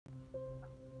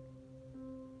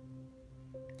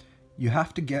You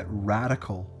have to get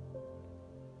radical.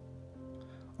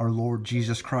 Our Lord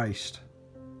Jesus Christ,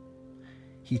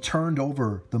 He turned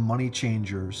over the money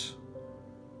changers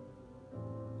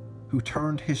who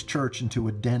turned His church into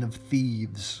a den of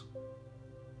thieves.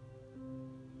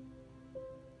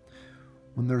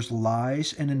 When there's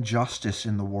lies and injustice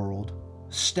in the world,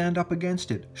 stand up against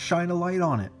it, shine a light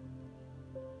on it.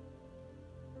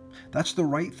 That's the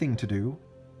right thing to do.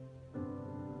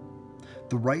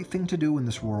 The right thing to do in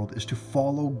this world is to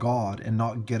follow God and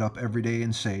not get up every day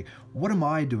and say, what am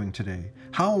I doing today?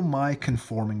 How am I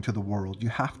conforming to the world? You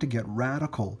have to get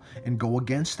radical and go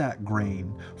against that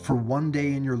grain for one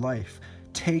day in your life.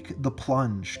 Take the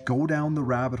plunge, go down the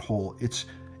rabbit hole. It's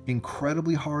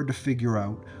incredibly hard to figure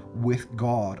out. With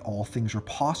God, all things are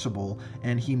possible,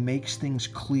 and He makes things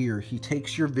clear. He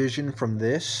takes your vision from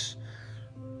this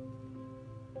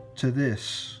to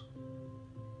this,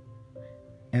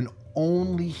 and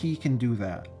only He can do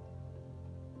that.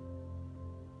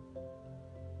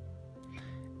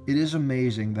 It is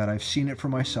amazing that I've seen it for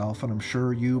myself, and I'm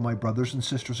sure you, my brothers and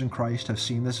sisters in Christ, have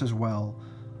seen this as well.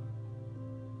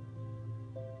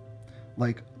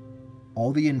 Like,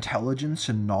 all the intelligence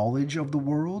and knowledge of the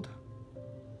world,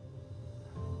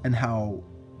 and how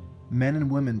men and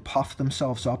women puff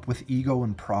themselves up with ego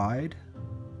and pride.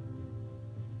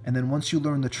 And then once you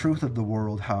learn the truth of the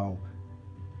world, how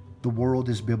the world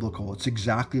is biblical, it's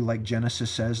exactly like Genesis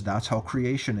says, that's how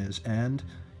creation is. And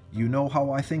you know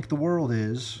how I think the world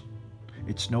is.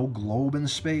 It's no globe in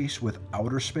space with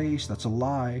outer space. That's a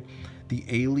lie. The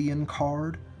alien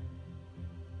card.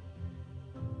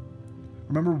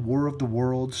 Remember War of the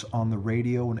Worlds on the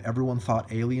radio, and everyone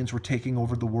thought aliens were taking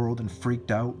over the world and freaked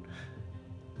out?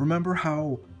 Remember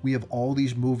how we have all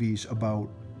these movies about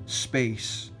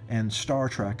space and Star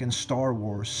Trek and Star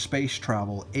Wars, space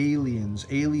travel, aliens,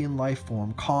 alien life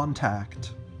form,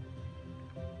 contact.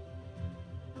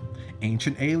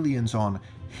 Ancient aliens on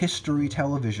History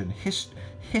television.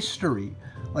 History.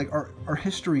 Like, our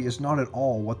history is not at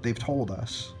all what they've told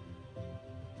us.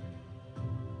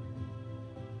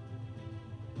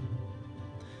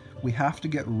 We have to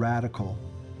get radical.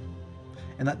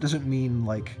 And that doesn't mean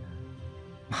like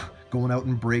going out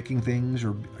and breaking things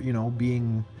or, you know,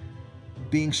 being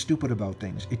stupid about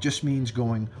things. It just means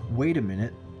going, wait a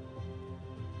minute.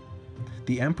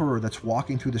 The emperor that's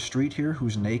walking through the street here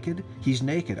who's naked, he's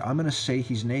naked. I'm going to say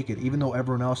he's naked, even though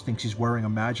everyone else thinks he's wearing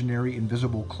imaginary,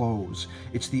 invisible clothes.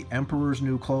 It's the emperor's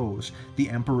new clothes.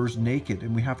 The emperor's naked,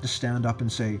 and we have to stand up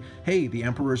and say, hey, the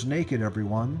emperor's naked,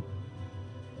 everyone.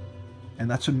 And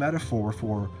that's a metaphor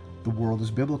for the world is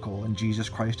biblical and Jesus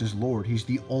Christ is Lord. He's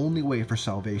the only way for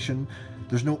salvation.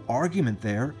 There's no argument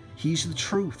there. He's the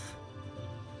truth.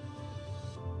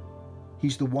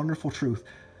 He's the wonderful truth.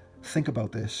 Think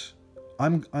about this.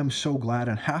 I'm so glad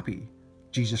and happy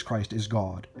Jesus Christ is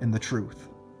God and the truth.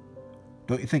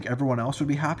 Don't you think everyone else would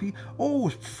be happy? Oh,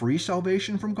 free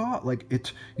salvation from God. Like,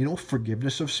 it's, you know,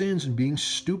 forgiveness of sins and being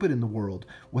stupid in the world.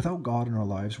 Without God in our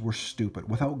lives, we're stupid.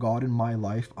 Without God in my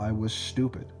life, I was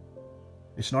stupid.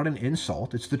 It's not an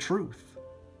insult, it's the truth.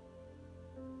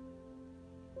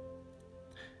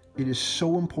 It is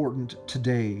so important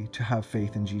today to have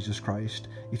faith in Jesus Christ.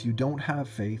 If you don't have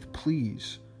faith,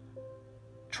 please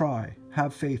try.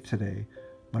 Have faith today.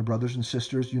 My brothers and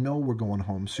sisters, you know we're going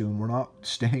home soon. We're not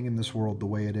staying in this world the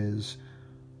way it is.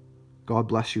 God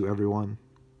bless you, everyone.